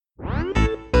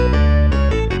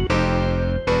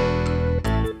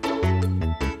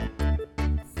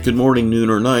Good morning,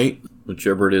 noon, or night,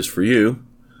 whichever it is for you.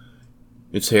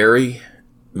 It's Harry,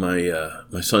 my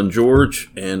son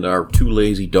George, and our two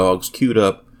lazy dogs queued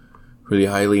up for the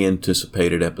highly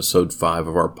anticipated episode 5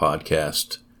 of our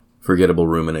podcast, Forgettable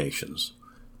Ruminations.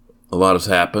 A lot has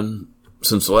happened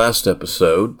since the last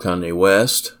episode. Kanye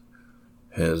West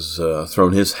has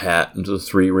thrown his hat into the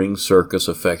three-ring circus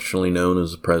affectionately known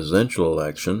as the presidential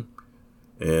election.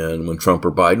 And when Trump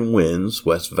or Biden wins,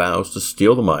 West vows to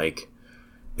steal the mic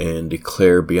and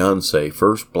declare Beyonce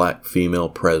first black female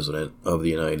president of the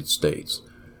United States.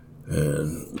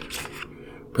 And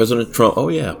President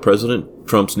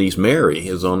Trump's niece Mary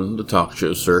is on the talk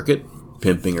show circuit,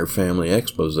 pimping her family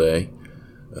expose,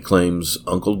 claims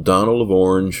Uncle Donald of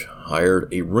Orange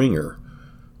hired a ringer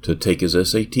to take his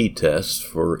SAT test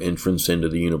for entrance into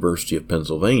the University of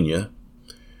Pennsylvania,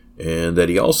 and that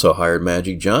he also hired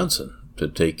Magic Johnson to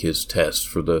take his test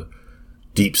for the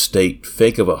deep state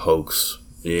fake of a hoax,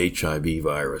 the HIV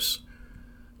virus.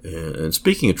 And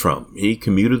speaking of Trump, he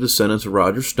commuted the sentence of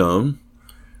Roger Stone,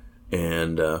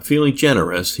 and feeling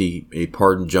generous, he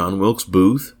pardoned John Wilkes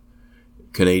Booth,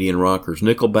 Canadian rockers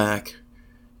Nickelback,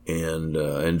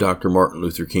 and Dr. Martin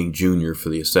Luther King Jr. for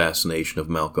the assassination of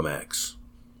Malcolm X.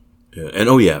 And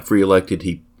if re-elected,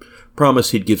 he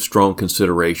promised he'd give strong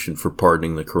consideration for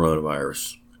pardoning the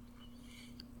coronavirus.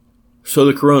 So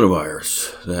the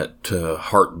coronavirus, that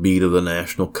heartbeat of the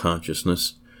national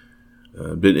consciousness,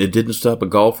 it didn't stop a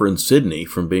golfer in Sydney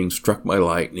from being struck by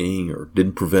lightning, or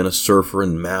didn't prevent a surfer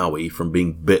in Maui from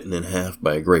being bitten in half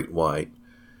by a great white.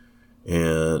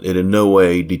 And it in no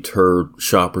way deterred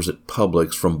shoppers at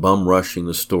Publix from bum rushing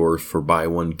the stores for buy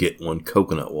one, get one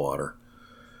coconut water.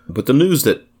 But the news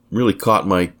that really caught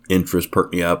my interest,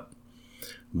 perked me up,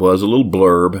 was a little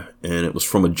blurb, and it was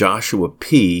from a Joshua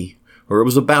P., or it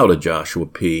was about a Joshua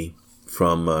P.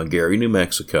 from Gary, New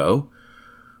Mexico,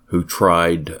 who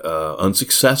tried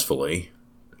unsuccessfully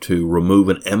to remove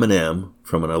an M&M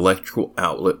from an electrical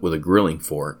outlet with a grilling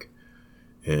fork,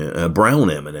 a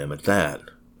brown M&M at that.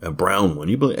 A brown one.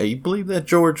 You believe that,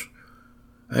 George?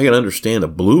 I can understand a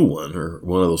blue one, or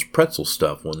one of those pretzel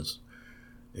stuff ones.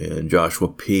 And Joshua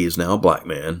P. is now a black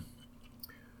man.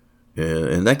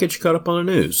 And that gets you caught up on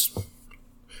the news.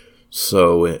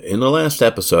 So, in the last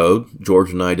episode,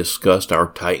 George and I discussed our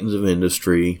titans of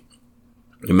industry,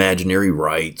 imaginary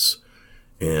rights,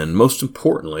 and most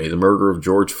importantly, the murder of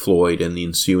George Floyd and the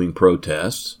ensuing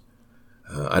protests.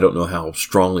 I don't know how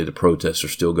strongly the protests are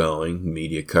still going.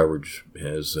 Media coverage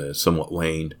has somewhat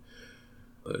waned.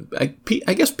 I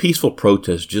guess peaceful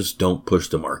protests just don't push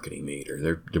the marketing meter.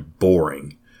 They're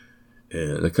boring.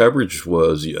 And the coverage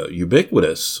was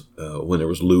ubiquitous when there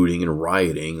was looting and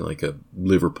rioting, like a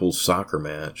Liverpool soccer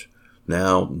match.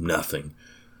 Now, nothing.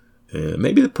 And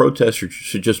maybe the protesters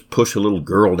should just push a little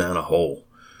girl down a hole.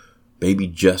 Baby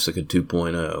Jessica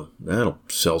 2.0. That'll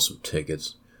sell some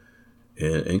tickets.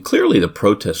 And clearly the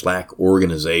protests lack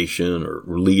organization or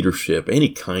leadership, any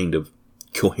kind of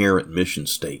coherent mission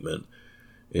statement.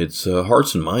 It's a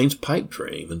hearts and minds pipe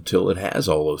dream until it has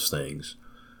all those things.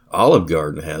 Olive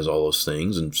Garden has all those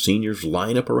things, and seniors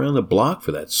line up around the block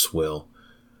for that swill.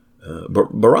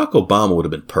 Barack Obama would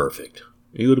have been perfect.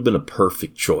 He would have been a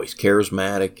perfect choice.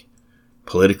 Charismatic,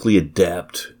 politically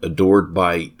adept, adored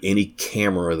by any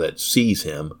camera that sees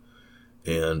him.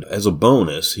 And as a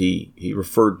bonus, he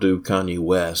referred to Kanye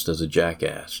West as a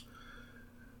jackass.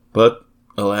 But,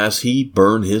 alas, he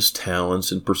burned his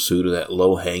talents in pursuit of that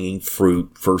low-hanging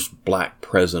fruit, first black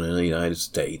president of the United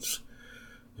States.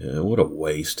 What a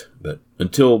waste. But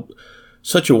until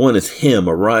such a one as him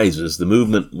arises, the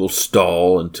movement will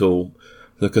stall until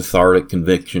the cathartic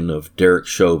conviction of Derek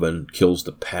Chauvin kills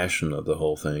the passion of the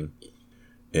whole thing.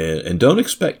 And don't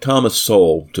expect Thomas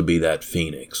Sowell to be that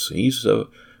phoenix. He's a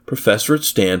professor at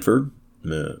Stanford.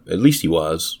 At least he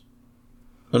was.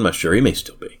 I'm not sure. He may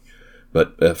still be.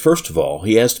 But first of all,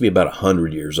 he has to be about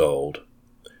 100 years old.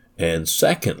 And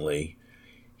secondly,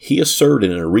 he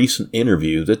asserted in a recent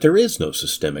interview that there is no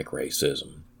systemic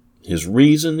racism. His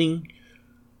reasoning,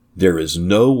 there is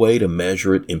no way to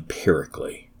measure it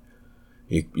empirically.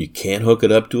 You can't hook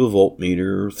it up to a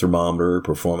voltmeter, thermometer,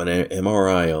 perform an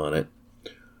MRI on it.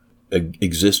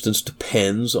 Existence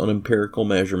depends on empirical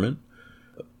measurement.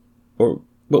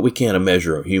 But we can't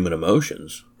measure human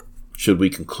emotions. Should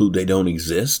we conclude they don't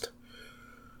exist?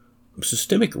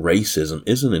 Systemic racism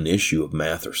isn't an issue of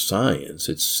math or science.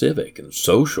 It's civic and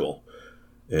social.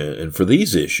 And for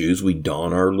these issues, we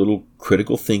don our little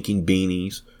critical thinking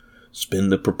beanies, spin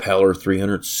the propeller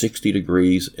 360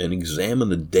 degrees, and examine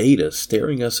the data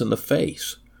staring us in the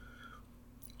face.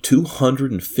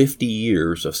 250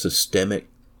 years of systemic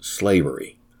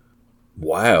slavery.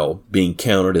 while being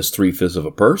counted as 3/5 of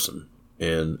a person,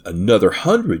 and another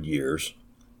 100 years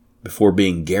before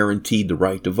being guaranteed the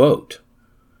right to vote.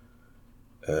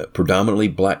 Predominantly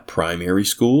black primary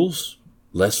schools,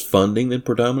 less funding than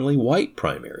predominantly white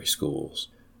primary schools.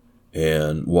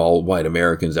 And while white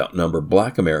Americans outnumber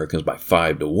black Americans by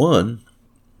 5-1,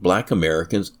 black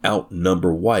Americans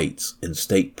outnumber whites in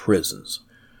state prisons.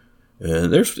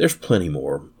 And there's plenty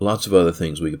more. Lots of other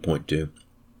things we could point to.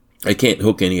 I can't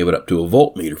hook any of it up to a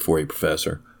voltmeter for you,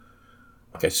 Professor.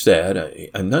 Like I said,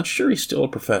 I'm not sure he's still a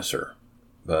professor,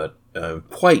 but I'm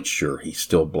quite sure he's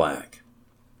still black.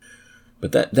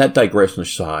 But that digression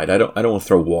aside, I don't want to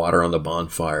throw water on the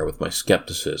bonfire with my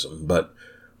skepticism, but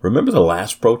remember the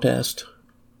last protest?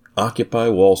 Occupy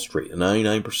Wall Street, the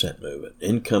 99% movement,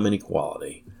 income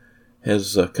inequality.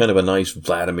 Has kind of a nice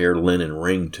Vladimir Lenin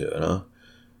ring to it, huh?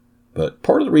 But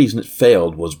part of the reason it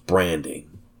failed was branding.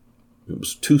 It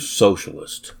was too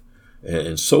socialist.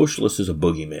 And socialist is a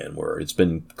boogeyman word. It's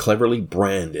been cleverly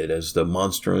branded as the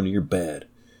monster under your bed.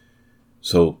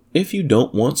 So if you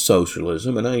don't want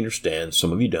socialism, and I understand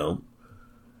some of you don't,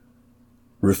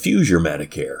 refuse your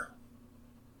Medicare.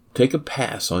 Take a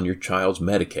pass on your child's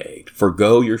Medicaid.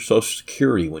 Forgo your Social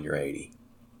Security when you're 80.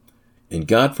 And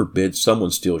God forbid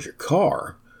someone steals your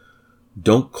car,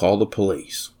 don't call the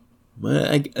police.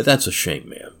 That's a shame,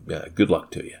 man. Good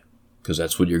luck to you, because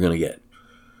that's what you're going to get.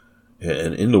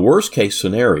 And in the worst case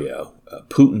scenario,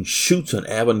 Putin shoots an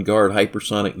avant-garde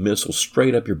hypersonic missile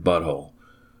straight up your butthole.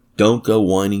 Don't go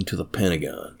whining to the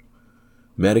Pentagon.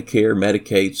 Medicare,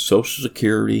 Medicaid, Social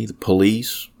Security, the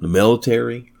police, the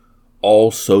military,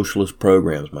 all socialist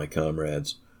programs, my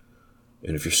comrades.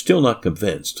 And if you're still not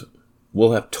convinced,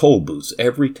 we'll have toll booths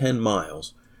every 10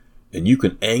 miles, and you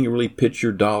can angrily pitch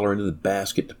your dollar into the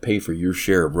basket to pay for your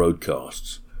share of road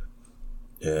costs.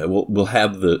 We'll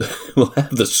have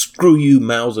the screw you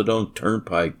Mao Zedong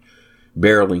Turnpike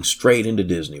barreling straight into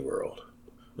Disney World.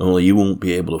 Only you won't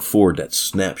be able to afford that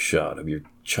snapshot of your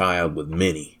child with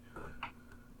Minnie.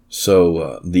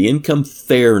 So the income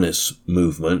fairness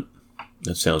movement,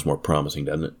 that sounds more promising,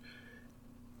 doesn't it?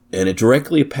 And it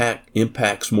directly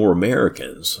impacts more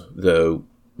Americans, though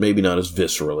maybe not as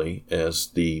viscerally as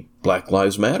the Black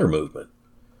Lives Matter movement.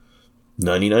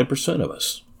 99% of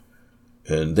us.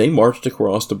 And they marched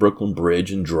across the Brooklyn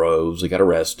Bridge in droves. They got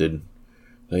arrested.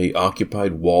 They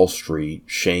occupied Wall Street,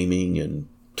 shaming and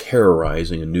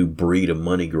terrorizing a new breed of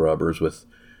money grubbers with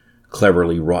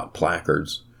cleverly wrought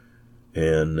placards.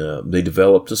 And they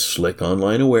developed a slick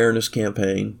online awareness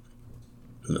campaign.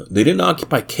 They didn't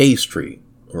occupy K Street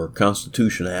or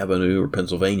Constitution Avenue or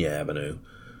Pennsylvania Avenue.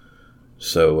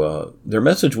 So their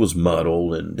message was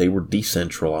muddled, and they were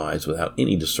decentralized without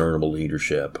any discernible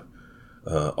leadership.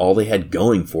 All they had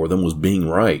going for them was being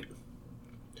right.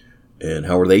 And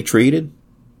how were they treated?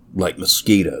 Like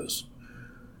mosquitoes.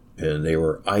 And they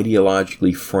were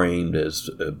ideologically framed as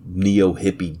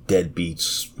neo-hippie deadbeats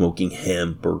smoking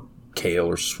hemp or kale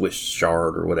or Swiss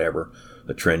chard or whatever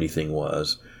the trendy thing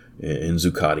was in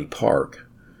Zuccotti Park.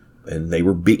 And they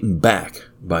were beaten back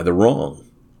by the wrong.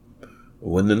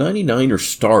 When the 99ers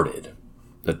started,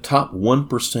 the top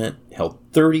 1%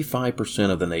 held 35%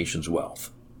 of the nation's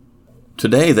wealth.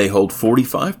 Today, they hold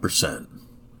 45%.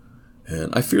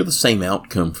 And I fear the same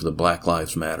outcome for the Black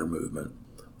Lives Matter movement.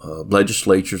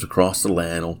 Legislatures across the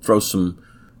land will throw some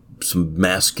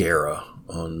mascara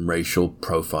on racial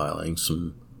profiling,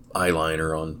 some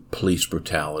eyeliner on police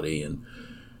brutality, and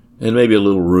maybe a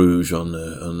little rouge on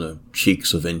the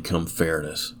cheeks of income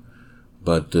fairness.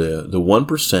 But the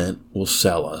 1% will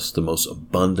sell us the most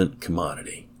abundant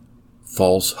commodity,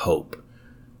 false hope,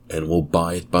 and we'll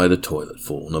buy it by the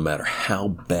toiletful, no matter how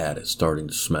bad it's starting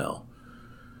to smell.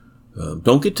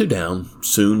 Don't get too down.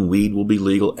 Soon weed will be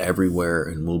legal everywhere,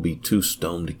 and we'll be too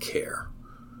stoned to care.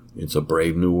 It's a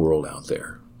brave new world out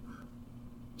there.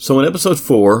 So in episode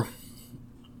 4,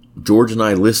 George and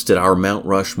I listed our Mount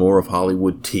Rushmore of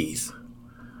Hollywood teeth,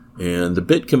 and the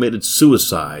bit committed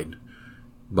suicide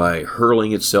by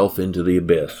hurling itself into the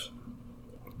abyss.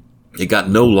 It got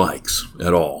no likes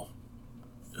at all.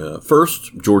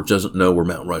 First, George doesn't know where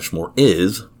Mount Rushmore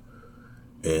is,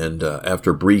 and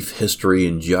after brief history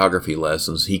and geography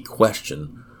lessons, he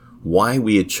questioned why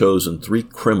we had chosen 3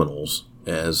 criminals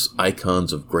as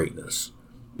icons of greatness.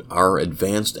 Our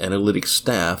advanced analytics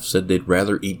staff said they'd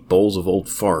rather eat bowls of old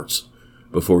farts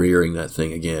before hearing that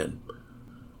thing again.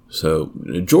 So,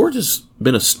 George has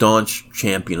been a staunch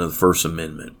champion of the First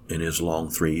Amendment in his long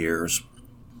 3 years.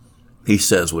 He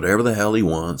says whatever the hell he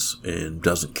wants and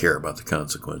doesn't care about the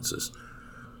consequences.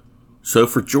 So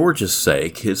for George's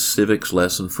sake, his civics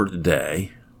lesson for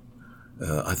today,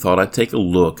 I thought I'd take a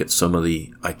look at some of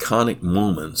the iconic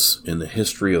moments in the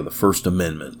history of the First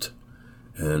Amendment.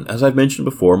 And as I've mentioned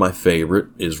before, my favorite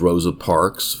is Rosa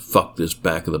Parks' "Fuck this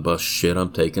back of the bus shit,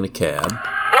 I'm taking a cab."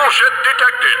 Bullshit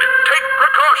detected. Take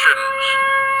precautions.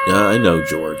 I know,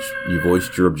 George. You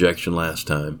voiced your objection last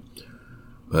time.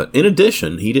 But in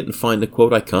addition, he didn't find the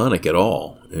quote iconic at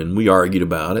all, and we argued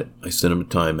about it. I sent him a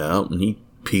timeout, and he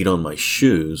peed on my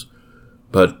shoes.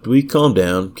 But we calmed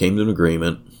down, came to an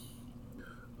agreement.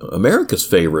 America's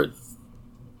favorite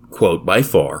quote, by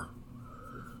far,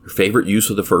 her favorite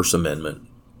use of the First Amendment,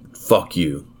 "Fuck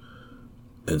you."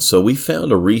 And so we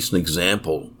found a recent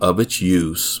example of its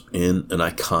use in an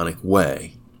iconic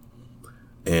way.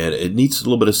 And it needs a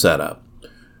little bit of setup.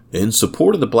 In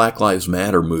support of the Black Lives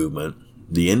Matter movement,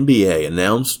 the NBA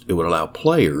announced it would allow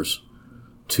players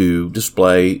to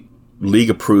display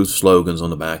league-approved slogans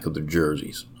on the back of their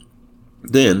jerseys.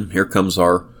 Then, here comes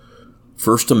our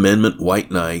First Amendment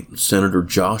white knight, Senator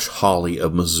Josh Hawley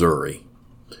of Missouri.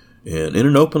 And in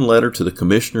an open letter to the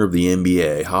commissioner of the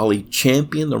NBA, Hawley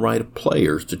championed the right of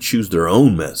players to choose their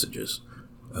own messages.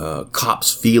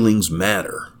 Cops' feelings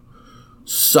matter.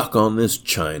 Suck on this,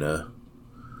 China.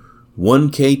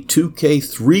 1K, 2K,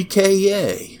 3K,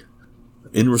 yay.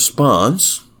 In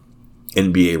response,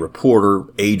 NBA reporter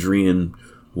Adrian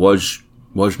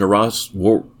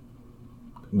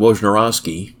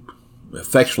Wojnarowski,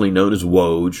 affectionately known as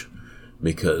Woj,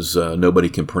 because nobody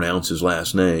can pronounce his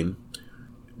last name,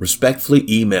 respectfully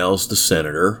emails the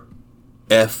senator,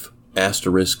 F****************.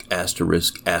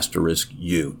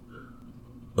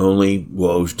 Only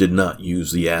Woj did not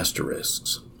use the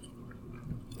asterisks.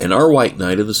 And our white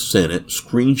knight of the Senate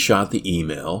screenshot the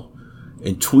email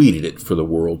and tweeted it for the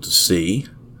world to see.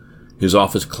 His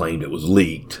office claimed it was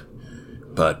leaked.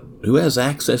 But who has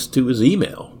access to his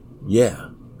email?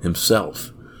 Yeah,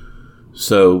 himself.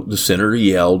 So the senator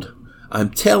yelled,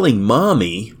 "I'm telling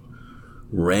Mommy,"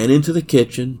 ran into the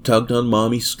kitchen, tugged on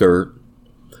Mommy's skirt.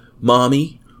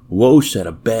 "Mommy, Woj said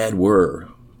a bad word."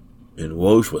 And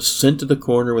Woj was sent to the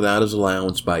corner without his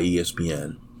allowance by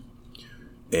ESPN.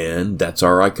 And that's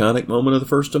our iconic moment of the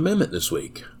First Amendment this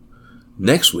week.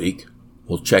 Next week,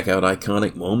 we'll check out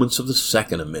iconic moments of the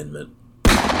Second Amendment.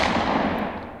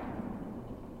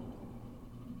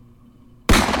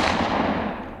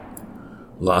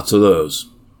 Lots of those.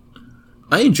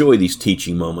 I enjoy these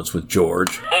teaching moments with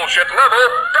George. Bullshit level,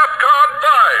 DEFCON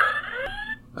 5.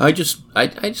 I just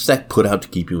act put out to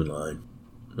keep you in line.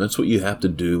 That's what you have to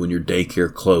do when your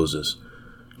daycare closes.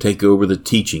 Take over the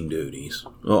teaching duties.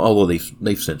 Although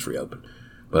they've since reopened.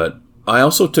 But I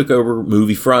also took over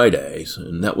Movie Fridays,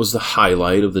 and that was the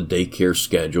highlight of the daycare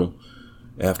schedule.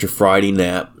 After Friday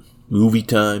nap, movie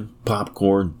time,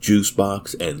 popcorn, juice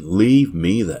box, and leave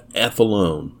me the F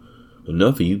alone.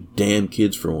 Enough of you damn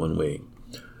kids for 1 week.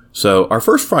 So our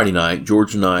first Friday night,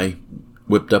 George and I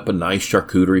whipped up a nice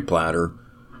charcuterie platter,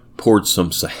 poured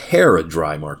some Sahara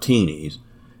dry martinis,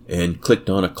 and clicked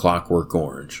on A Clockwork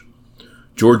Orange.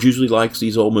 George usually likes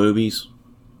these old movies,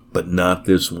 but not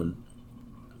this one.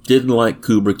 Didn't like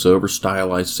Kubrick's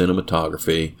over-stylized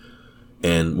cinematography,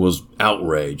 and was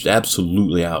outraged,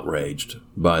 absolutely outraged,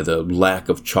 by the lack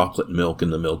of chocolate milk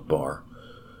in the milk bar.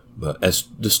 But as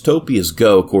dystopias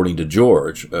go, according to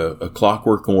George, A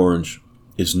Clockwork Orange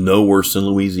is no worse than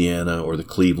Louisiana or the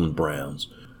Cleveland Browns.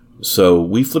 So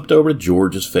we flipped over to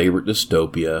George's favorite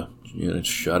dystopia,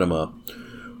 shut him up.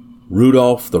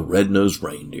 Rudolph the Red-Nosed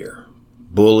Reindeer.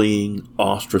 Bullying,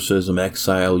 ostracism,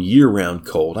 exile, year-round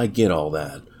cold. I get all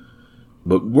that.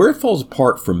 But where it falls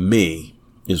apart for me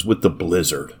is with the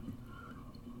blizzard.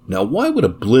 Now, why would a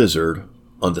blizzard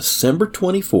on December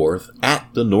 24th at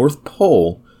the North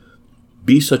Pole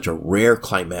be such a rare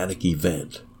climatic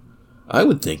event? I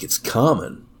would think it's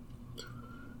common.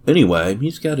 Anyway,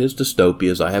 he's got his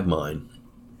dystopias, I have mine.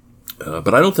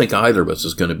 But I don't think either of us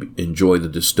is going to enjoy the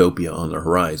dystopia on the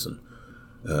horizon.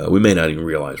 We may not even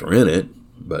realize we're in it,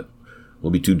 but we'll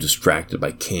be too distracted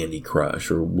by Candy Crush,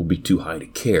 or we'll be too high to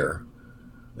care.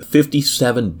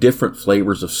 57 different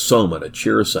flavors of Soma to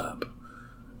cheer us up.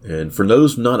 And for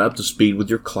those not up to speed with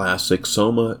your classic,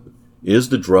 Soma is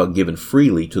the drug given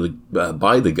freely to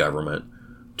by the government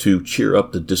to cheer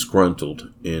up the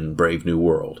disgruntled in Brave New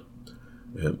World.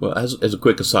 Well, as a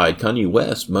quick aside, Kanye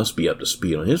West must be up to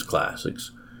speed on his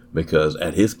classics, because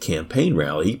at his campaign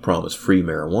rally, he promised free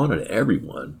marijuana to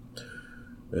everyone.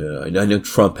 I know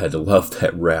Trump had to love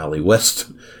that rally.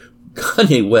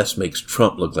 Kanye West makes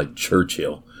Trump look like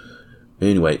Churchill.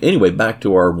 Anyway, back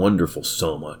to our wonderful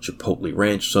Soma. Chipotle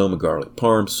Ranch Soma, Garlic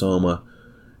Parm Soma,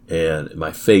 and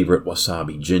my favorite,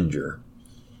 Wasabi Ginger.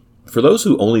 For those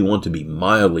who only want to be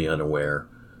mildly unaware,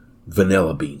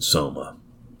 Vanilla Bean Soma.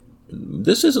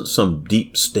 This isn't some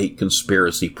deep state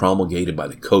conspiracy promulgated by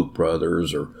the Koch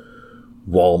brothers or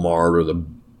Walmart or the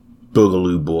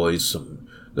Boogaloo Boys.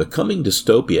 The coming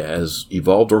dystopia has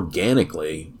evolved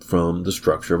organically from the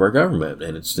structure of our government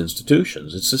and its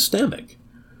institutions. It's systemic.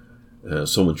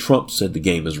 So when Trump said the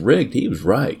game is rigged, he was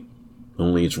right.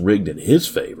 Only it's rigged in his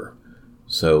favor.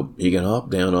 So he can hop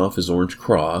down off his orange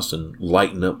cross and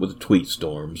lighten up with the tweet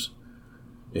storms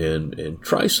and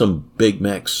try some Big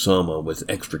Mac Soma with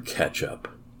extra ketchup.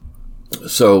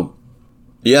 So,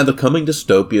 yeah, the coming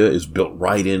dystopia is built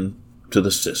right into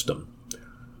the system.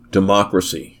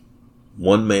 Democracy.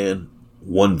 One man,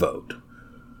 one vote.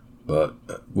 But,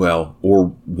 or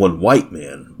one white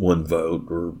man, one vote,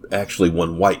 or actually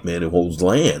one white man who holds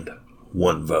land,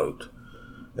 one vote.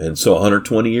 And so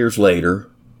 120 years later,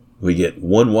 we get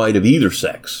one white of either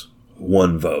sex,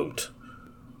 one vote.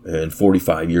 And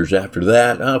 45 years after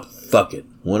that, fuck it,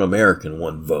 one American,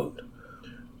 one vote.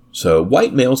 So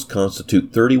white males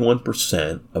constitute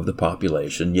 31% of the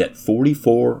population, yet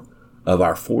 44 of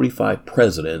our 45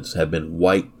 presidents have been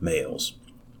white males.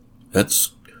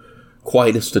 That's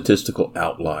quite a statistical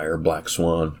outlier, Black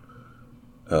Swan.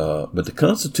 But the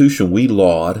Constitution we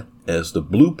laud as the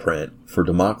blueprint for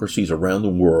democracies around the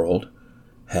world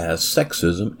has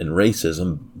sexism and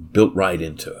racism built right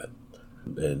into it.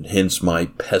 And hence my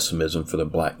pessimism for the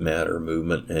Black Matter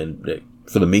movement and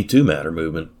for the Me Too Matter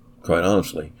movement, quite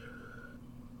honestly.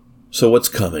 So what's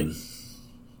coming?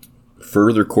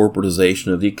 Further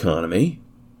corporatization of the economy.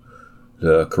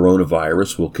 The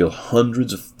coronavirus will kill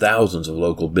hundreds of thousands of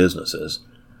local businesses.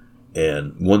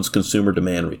 And once consumer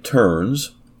demand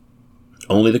returns,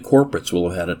 only the corporates will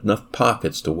have had enough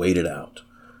pockets to wait it out.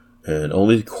 And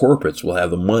only the corporates will have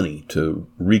the money to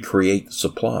recreate the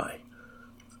supply.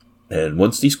 And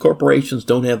once these corporations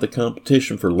don't have the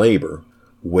competition for labor,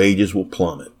 wages will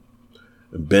plummet.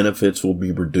 Benefits will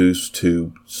be reduced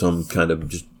to some kind of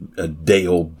just a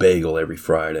day-old bagel every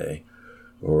Friday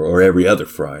or every other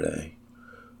Friday.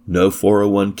 No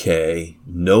 401k,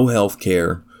 no health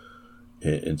care,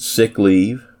 and sick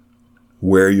leave.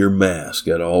 Wear your mask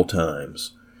at all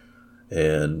times.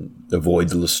 And avoid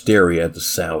the listeria at the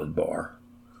salad bar.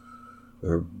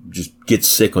 Or just get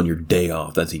sick on your day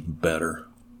off. That's even better.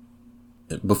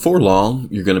 Before long,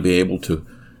 you're going to be able to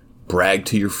brag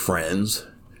to your friends,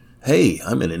 hey,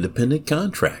 I'm an independent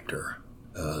contractor,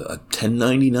 a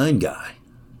 1099 guy,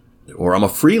 or I'm a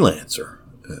freelancer,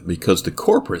 because the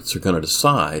corporates are going to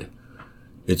decide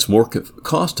it's more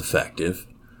cost effective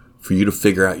for you to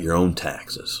figure out your own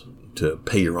taxes, to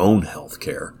pay your own health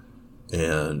care,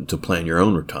 and to plan your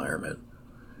own retirement.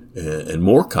 And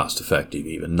more cost effective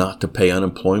even, not to pay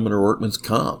unemployment or workman's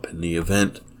comp in the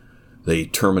event they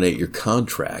terminate your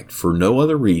contract for no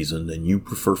other reason than you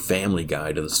prefer Family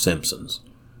Guy to The Simpsons.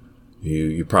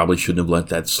 You probably shouldn't have let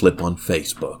that slip on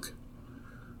Facebook.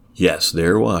 Yes,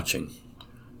 they're watching.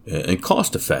 And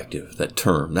cost effective, that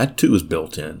term, that too is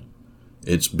built in.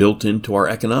 It's built into our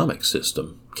economic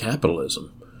system,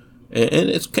 capitalism.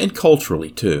 And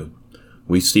culturally too.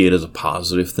 We see it as a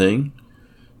positive thing.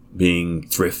 Being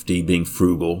thrifty, being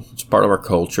frugal, it's part of our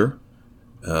culture.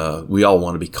 We all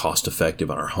want to be cost effective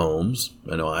in our homes.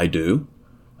 I know I do.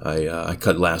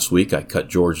 Last week I cut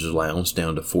George's allowance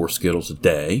down to 4 Skittles a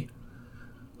day.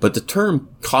 But the term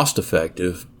cost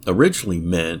effective originally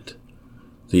meant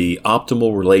the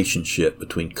optimal relationship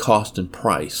between cost and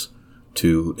price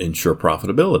to ensure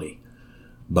profitability.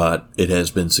 But it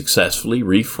has been successfully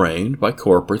reframed by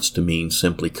corporates to mean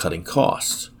simply cutting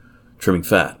costs, trimming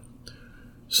fat.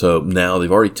 So now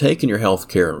they've already taken your health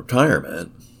care and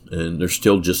retirement, and there's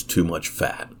still just too much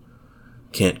fat.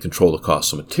 Can't control the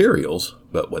cost of materials,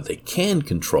 but what they can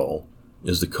control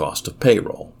is the cost of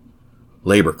payroll,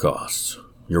 labor costs,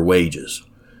 your wages.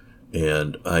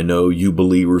 And I know you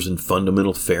believers in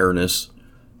fundamental fairness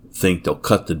think they'll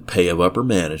cut the pay of upper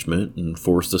management and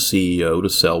force the CEO to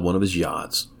sell one of his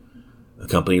yachts. A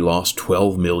company lost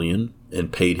 $12 million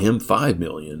and paid him $5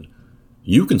 million.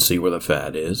 You can see where the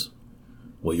fat is.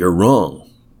 Well, you're wrong.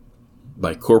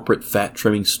 By corporate fat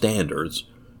trimming standards,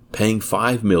 paying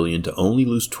 $5 million to only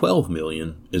lose $12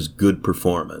 million is good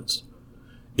performance.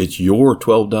 It's your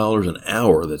 $12 an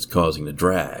hour that's causing the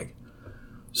drag.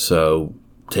 So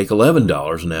take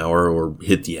 $11 an hour or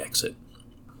hit the exit.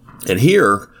 And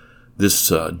here,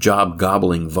 this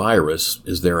job-gobbling virus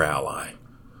is their ally.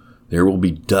 There will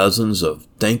be dozens of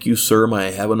 "thank you, sir, may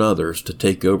I have another's" to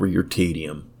take over your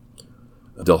tedium.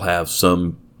 They'll have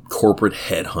some corporate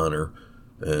headhunter,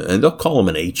 and they'll call him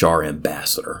an HR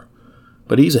ambassador.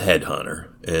 But he's a headhunter,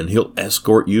 and he'll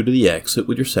escort you to the exit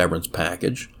with your severance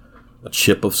package, a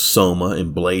chip of Soma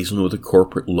emblazoned with a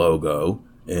corporate logo,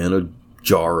 and a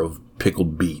jar of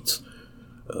pickled beets.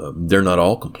 They're not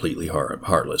all completely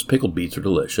heartless. Pickled beets are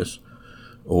delicious.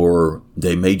 Or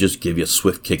they may just give you a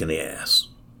swift kick in the ass.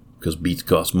 Because beets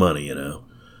cost money, you know.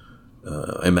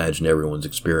 I imagine everyone's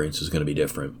experience is going to be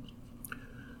different.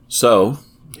 So,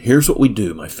 here's what we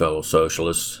do, my fellow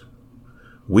socialists.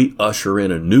 We usher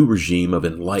in a new regime of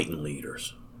enlightened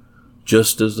leaders,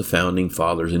 just as the Founding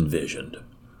Fathers envisioned.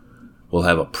 We'll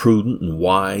have a prudent and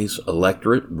wise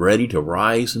electorate ready to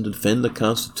rise and defend the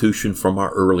Constitution from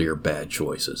our earlier bad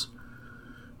choices.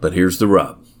 But here's the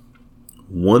rub.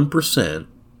 1%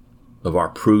 of our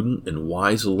prudent and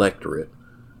wise electorate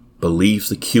believes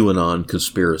the QAnon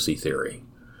conspiracy theory.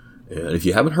 And if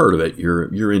you haven't heard of it,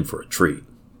 you're in for a treat.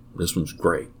 This one's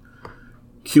great.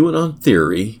 QAnon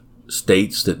theory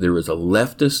states that there is a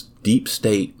leftist deep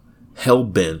state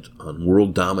hell-bent on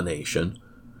world domination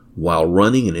while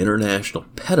running an international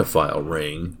pedophile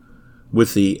ring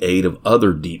with the aid of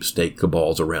other deep state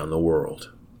cabals around the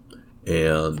world.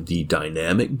 And the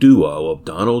dynamic duo of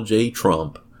Donald J.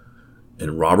 Trump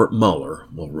and Robert Mueller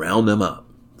will round them up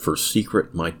for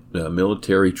secret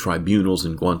military tribunals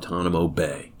in Guantanamo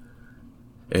Bay.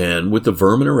 And with the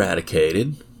vermin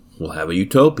eradicated, we'll have a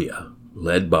utopia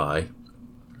led by,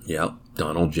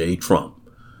 Donald J. Trump.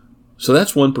 So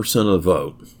that's 1% of the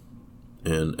vote.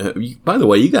 And by the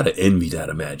way, you got to envy that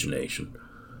imagination.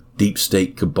 Deep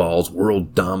state cabals,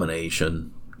 world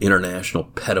domination, international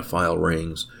pedophile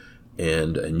rings,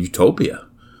 and utopia.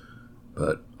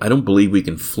 But I don't believe we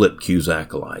can flip Q's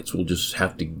acolytes. We'll just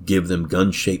have to give them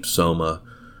gun-shaped soma,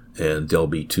 and they'll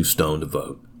be too stoned to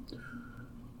vote.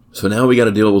 So now we got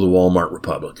to deal with the Walmart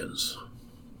Republicans.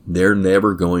 They're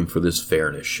never going for this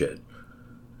fairness shit.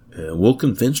 And we'll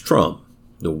convince Trump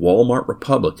the Walmart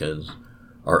Republicans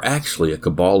are actually a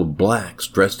cabal of blacks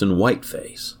dressed in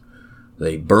whiteface.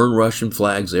 They burn Russian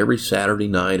flags every Saturday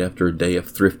night after a day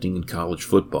of thrifting in college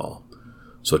football.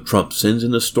 So Trump sends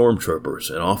in the stormtroopers,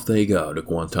 and off they go to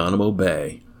Guantanamo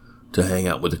Bay to hang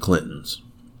out with the Clintons.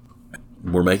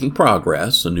 We're making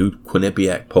progress. A new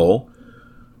Quinnipiac poll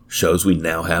shows we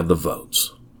now have the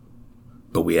votes.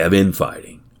 But we have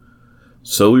infighting.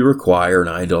 So we require an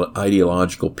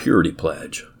ideological purity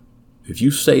pledge. If you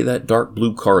say that dark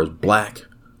blue car is black,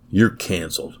 you're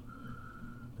canceled.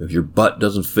 If your butt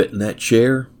doesn't fit in that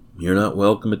chair, you're not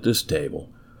welcome at this table.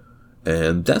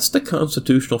 And that's the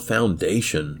constitutional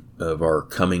foundation of our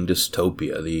coming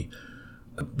dystopia,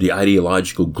 the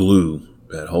ideological glue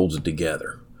that holds it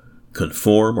together.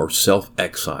 Conform or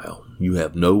self-exile. You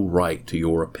have no right to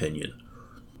your opinion.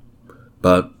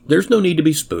 But there's no need to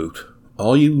be spooked.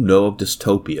 All you know of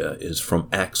dystopia is from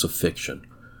acts of fiction.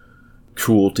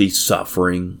 Cruelty,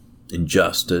 suffering,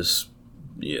 injustice,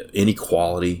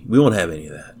 inequality. We won't have any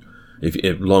of that,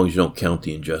 as long as you don't count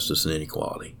the injustice and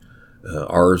inequality.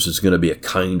 Ours is going to be a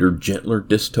kinder, gentler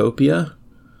dystopia.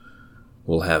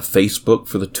 We'll have Facebook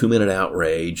for the 2-minute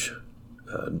outrage.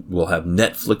 We'll have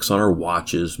Netflix on our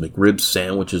watches, McRib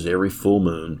sandwiches every full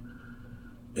moon.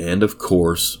 And, of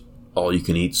course,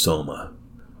 all-you-can-eat soma.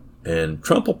 And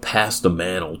Trump will pass the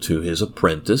mantle to his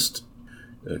apprentice,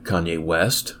 Kanye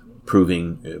West,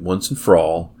 proving once and for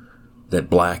all that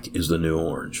black is the new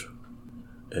orange.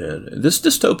 And this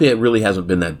dystopia really hasn't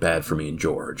been that bad for me and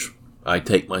George. I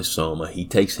take my soma, he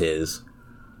takes his.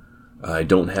 I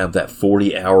don't have that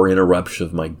 40-hour interruption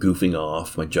of my goofing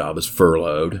off. My job is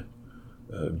furloughed.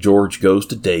 George goes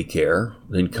to daycare,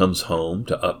 then comes home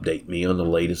to update me on the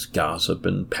latest gossip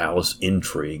and palace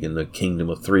intrigue in the kingdom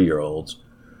of 3-year-olds.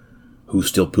 Who's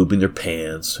still pooping their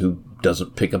pants, who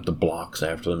doesn't pick up the blocks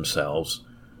after themselves,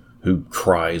 who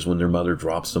cries when their mother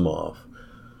drops them off.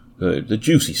 The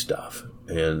juicy stuff.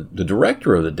 And the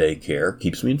director of the daycare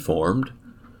keeps me informed.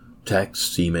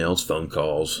 Texts, emails, phone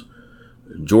calls.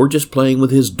 George is playing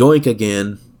with his doink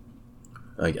again.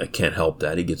 I can't help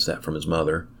that. He gets that from his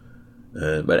mother.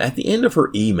 But at the end of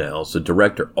her emails, the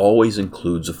director always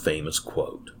includes a famous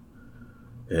quote.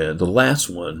 And the last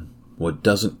one, "What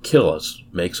doesn't kill us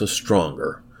makes us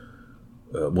stronger."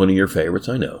 One of your favorites,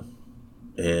 I know.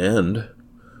 And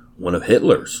one of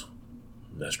Hitler's.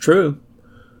 That's true.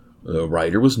 The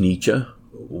writer was Nietzsche,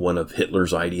 one of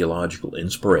Hitler's ideological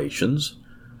inspirations.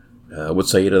 What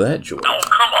say you to that, George? Oh,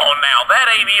 come on now. That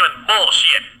ain't even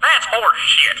bullshit. That's horse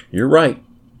shit. You're right.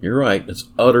 It's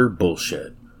utter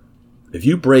bullshit. If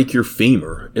you break your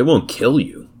femur, it won't kill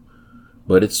you.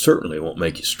 But it certainly won't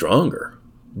make you stronger.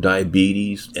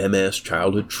 Diabetes, MS,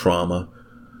 childhood trauma.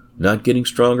 Not getting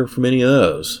stronger from any of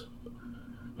those.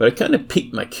 But it kind of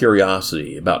piqued my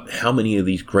curiosity about how many of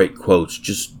these great quotes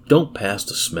just don't pass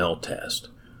the smell test.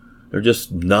 They're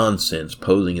just nonsense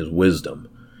posing as wisdom.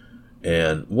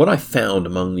 And what I found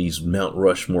among these Mount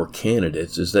Rushmore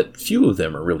candidates is that few of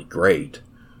them are really great.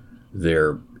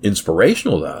 They're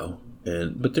inspirational, though,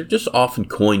 but they're just often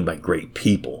coined by great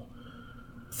people.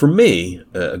 For me,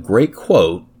 a great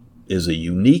quote is a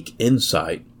unique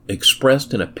insight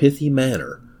expressed in a pithy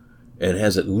manner and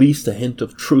has at least a hint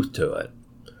of truth to it.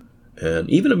 And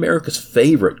even America's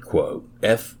favorite quote,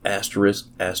 F********U,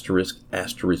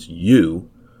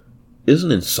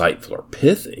 isn't insightful or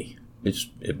pithy.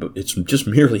 It's just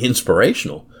merely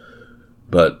inspirational.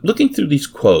 But looking through these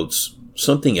quotes,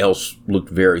 something else looked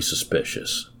very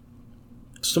suspicious.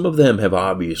 Some of them have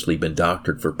obviously been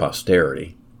doctored for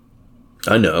posterity.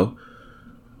 I know.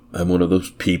 I'm one of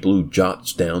those people who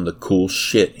jots down the cool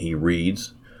shit he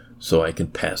reads so I can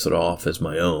pass it off as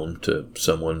my own to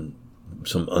some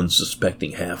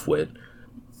unsuspecting halfwit.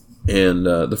 And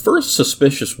the first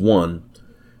suspicious one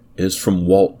is from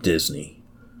Walt Disney.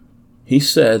 He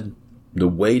said, "The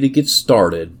way to get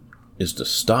started is to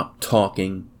stop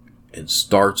talking and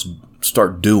start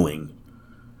doing."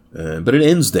 But it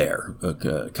ends there,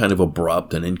 kind of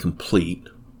abrupt and incomplete.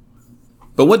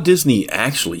 But what Disney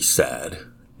actually said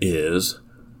is,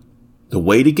 the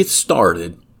way to get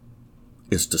started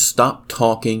is to stop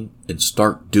talking and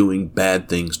start doing bad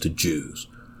things to Jews.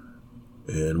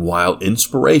 And while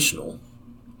inspirational,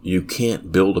 you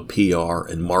can't build a PR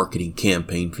and marketing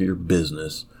campaign for your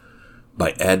business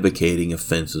by advocating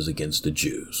offenses against the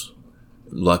Jews.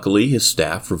 Luckily, his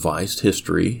staff revised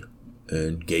history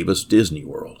and gave us Disney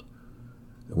World,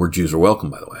 where Jews are welcome,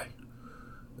 by the way.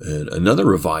 And another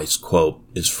revised quote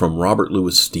is from Robert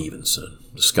Louis Stevenson,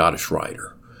 the Scottish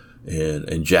writer,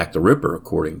 and Jack the Ripper,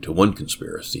 according to one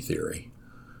conspiracy theory.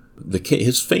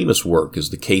 His famous work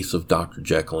is The Case of Dr.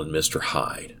 Jekyll and Mr.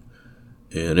 Hyde,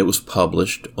 and it was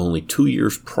published only 2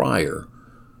 years prior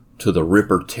to the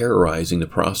Ripper terrorizing the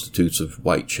prostitutes of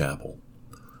Whitechapel.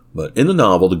 But in the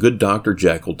novel, the good Dr.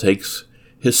 Jekyll takes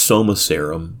his soma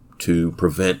serum to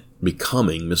prevent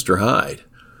becoming Mr. Hyde.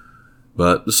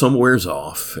 But the soma wears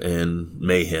off, and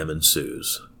mayhem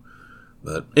ensues.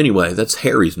 But anyway, that's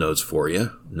Harry's notes for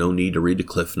you. No need to read the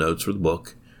Cliff Notes or the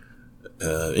book.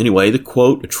 Anyway, the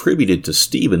quote attributed to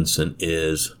Stevenson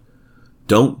is,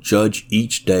 "Don't judge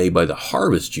each day by the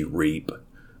harvest you reap,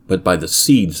 but by the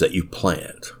seeds that you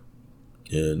plant."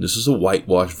 And this is a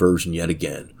whitewashed version yet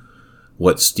again.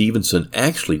 What Stevenson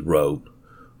actually wrote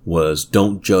was,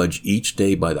 "Don't judge each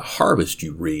day by the harvest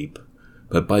you reap,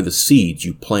 but by the seeds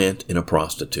you plant in a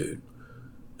prostitute."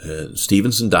 And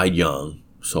Stevenson died young,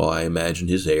 so I imagine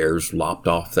his heirs lopped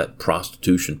off that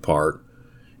prostitution part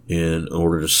in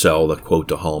order to sell the quote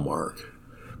to Hallmark.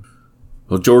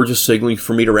 Well, George is signaling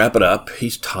for me to wrap it up.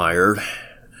 He's tired.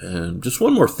 And just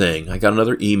one more thing. I got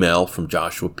another email from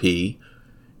Joshua P.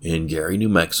 in Gary, New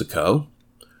Mexico.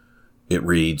 It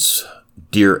reads,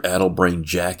 "Dear Addlebrain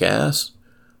Jackass,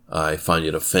 I find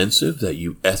it offensive that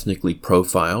you ethnically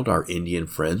profiled our Indian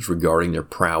friends regarding their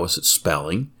prowess at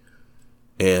spelling,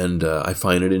 and I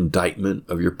find it an indictment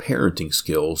of your parenting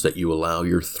skills that you allow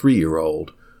your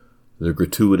 3-year-old the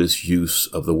gratuitous use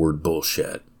of the word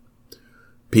bullshit.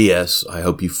 P.S. I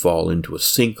hope you fall into a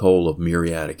sinkhole of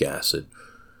muriatic acid."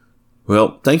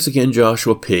 Well, thanks again,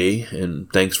 Joshua P., and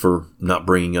thanks for not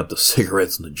bringing up the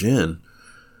cigarettes and the gin.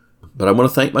 But I want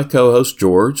to thank my co-host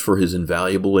George for his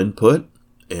invaluable input,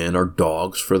 and our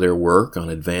dogs for their work on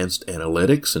advanced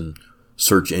analytics and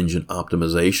search engine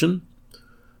optimization.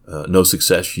 No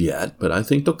success yet, but I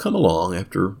think they'll come along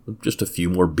after just a few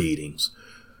more beatings.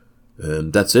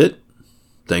 And that's it.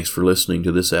 Thanks for listening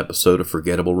to this episode of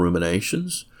Forgettable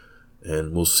Ruminations,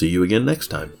 and we'll see you again next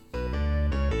time.